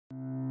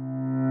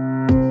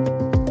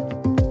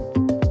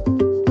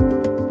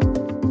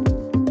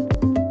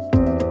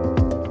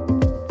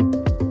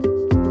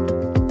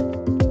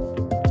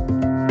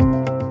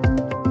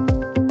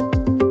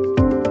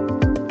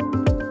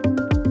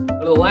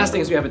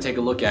we have to take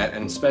a look at,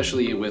 and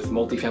especially with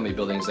multifamily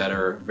buildings that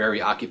are very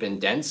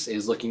occupant dense,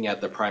 is looking at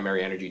the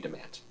primary energy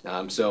demand.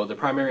 So the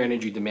primary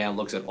energy demand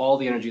looks at all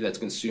the energy that's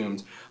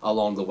consumed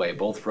along the way,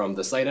 both from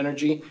the site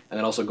energy and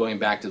then also going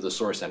back to the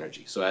source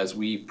energy. So as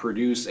we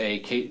produce a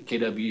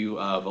kW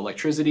of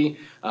electricity,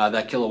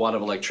 that kilowatt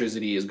of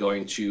electricity is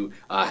going to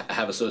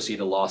have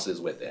associated losses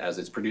with it. As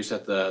it's produced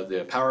at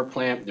the power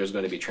plant, there's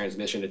going to be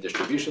transmission and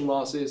distribution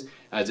losses.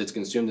 As it's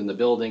consumed in the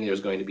building,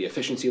 there's going to be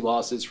efficiency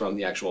losses from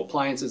the actual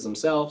appliances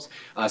themselves.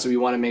 So we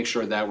want to make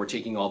sure that we're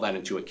taking all that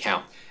into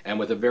account. And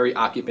with a very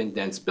occupant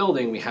dense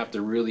building, we have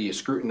to really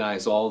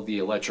scrutinize all of the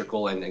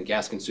electrical and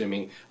gas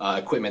consuming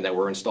equipment that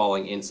we're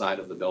installing inside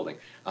of the building.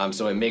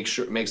 So it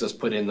makes us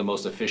put in the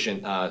most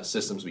efficient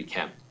systems we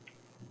can.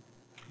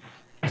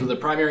 So the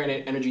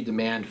primary energy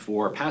demand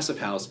for passive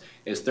house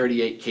is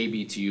 38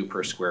 kBTU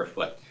per square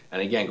foot.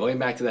 And again, going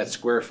back to that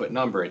square foot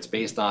number, it's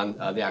based on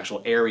the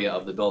actual area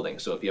of the building.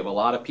 So if you have a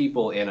lot of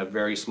people in a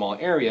very small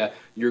area,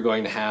 you're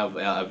going to have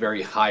a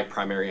very high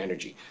primary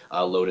energy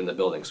load in the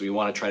building. So we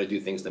want to try to do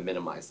things to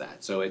minimize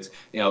that. So it's,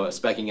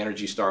 speccing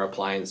Energy Star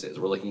appliances.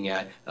 We're looking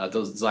at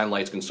those Design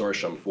Lights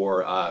Consortium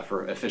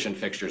for efficient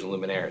fixtures and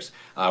luminaires.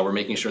 We're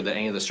making sure that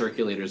any of the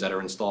circulators that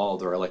are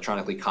installed are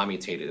electronically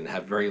commutated and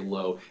have very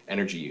low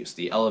energy use.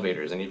 The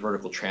elevators, any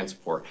vertical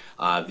transport,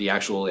 the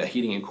actual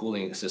heating and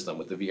cooling system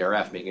with the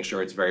VRF, making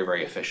sure it's very,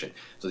 very efficient.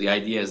 So the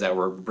idea is that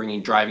we're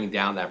driving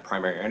down that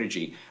primary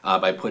energy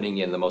by putting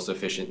in the most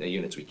efficient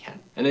units we can.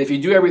 And if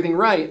you do everything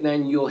right,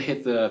 then you'll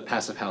hit the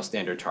passive house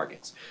standard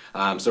targets.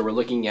 So we're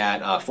looking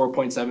at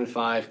 4.75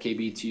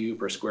 kBTU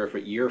per square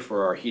foot year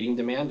for our heating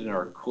demand and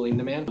our cooling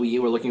demand.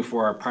 We're looking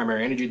for our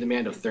primary energy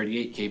demand of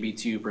 38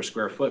 kBTU per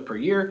square foot per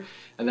year,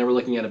 and then we're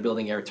looking at a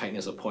building air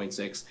tightness of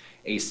 0.6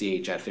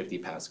 ACH at 50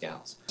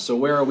 pascals. So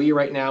where are we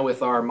right now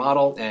with our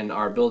model and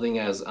our building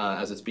as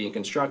it's being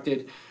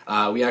constructed?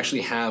 We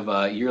actually have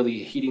a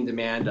yearly heating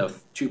demand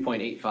of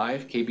 2.85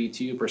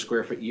 kBTU per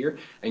square foot year,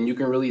 and you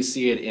can really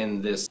see it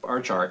in this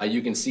bar chart.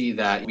 You can see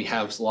that we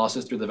have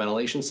losses through the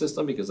ventilation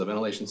system because the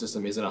ventilation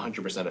system isn't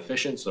 100%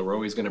 efficient, so we're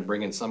always going to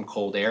bring in some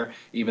cold air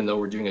even though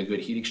we're doing a good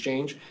heat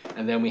exchange.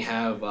 And then we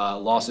have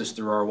losses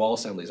through our wall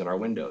assemblies and our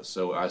windows.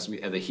 So as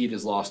the heat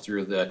is lost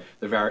through the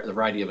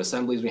variety of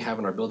assemblies we have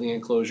in our building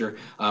enclosure,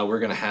 we're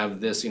going to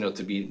have this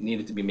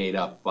needed to be made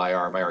up by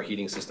our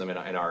heating system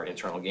and our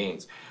internal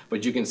gains.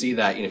 But you can see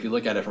that if you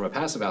look at it from a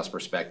passive house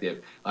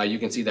perspective, you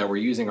can see that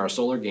we're using our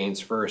solar gains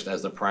first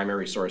as the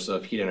primary source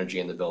of heat energy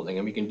in the building.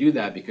 And we can do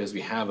that because we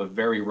have a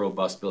very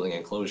robust building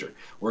enclosure.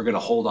 We're going to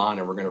hold on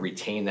and we're going to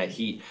retain that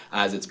heat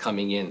as it's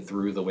coming in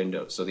through the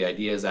windows. So the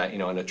idea is that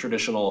in a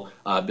traditional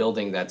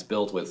building that's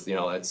built with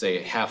let's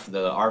say half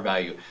the R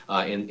value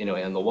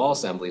in the wall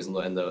assemblies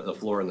and the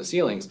floor and the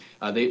ceilings,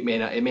 it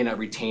may not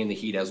retain the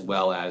heat as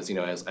well as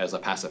as a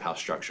passive house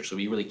structure. So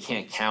we really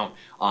can't count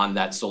on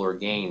that solar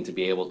gain to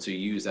be able to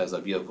use as a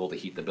vehicle to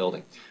heat the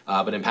building.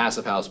 But in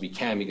passive house we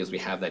can because we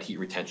have that heat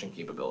retention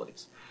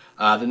capabilities.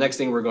 The next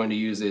thing we're going to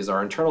use is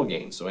our internal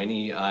gains. So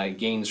any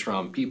gains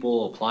from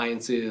people,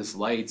 appliances,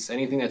 lights,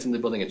 anything that's in the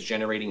building that's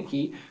generating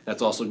heat,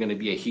 that's also going to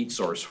be a heat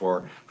source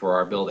for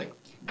our building.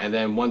 And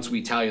then once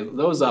we tally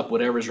those up,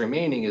 whatever's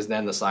remaining is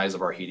then the size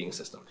of our heating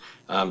system.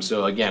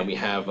 So again, we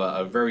have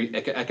a very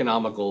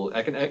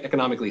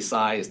economically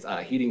sized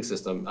heating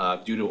system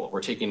due to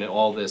we're taking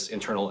all this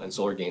internal and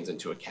solar gains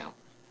into account.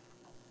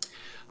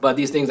 But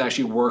these things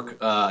actually work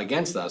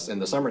against us in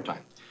the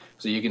summertime.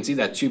 So you can see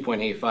that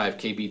 2.85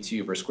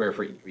 kBTU per square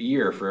foot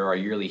year for our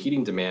yearly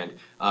heating demand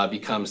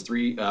becomes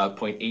 3.80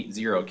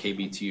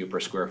 kBTU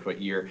per square foot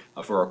year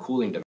for our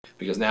cooling demand.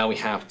 Because now we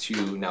have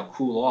to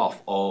cool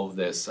off all of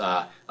this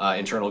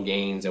internal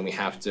gains, and we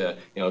have to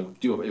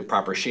do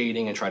proper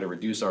shading and try to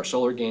reduce our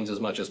solar gains as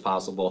much as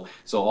possible.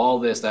 So all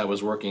this that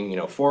was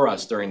working for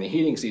us during the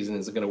heating season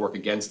is going to work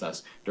against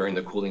us during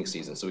the cooling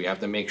season. So we have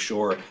to make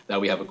sure that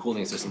we have a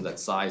cooling system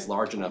that's sized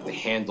large enough to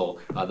handle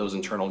those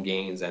internal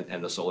gains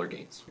and the solar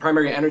gains.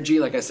 Primary energy,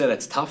 like I said,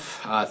 it's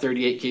tough.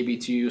 38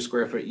 kBTU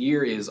square foot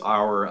year is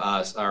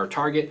our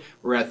target.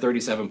 We're at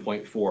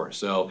 37.4.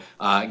 So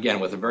again,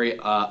 with a very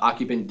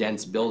occupant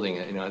dense building,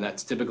 and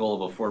that's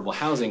typical of affordable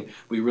housing,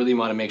 we really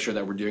want to make sure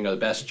that we're doing the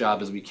best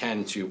job as we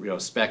can to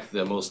spec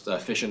the most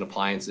efficient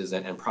appliances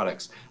and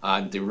products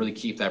to really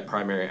keep that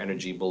primary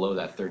energy below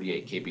that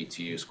 38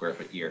 kBTU square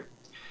foot year.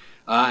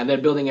 And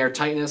then building air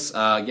tightness,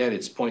 again,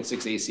 it's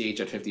 0.6 ACH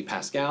at 50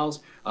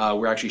 pascals.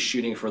 We're actually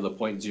shooting for the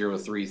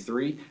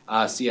 0.033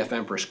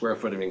 CFM per square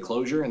foot of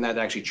enclosure, and that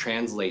actually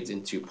translates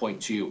into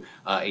 0.2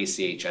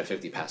 ACH at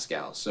 50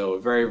 pascals. So a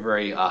very,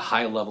 very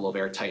high level of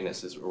air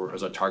tightness is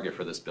a target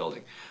for this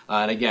building.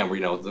 And again,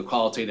 the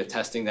qualitative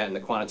testing and the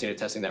quantitative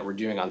testing that we're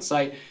doing on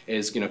site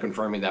is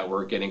confirming that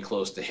we're getting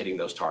close to hitting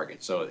those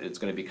targets. So it's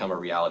going to become a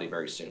reality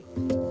very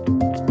soon.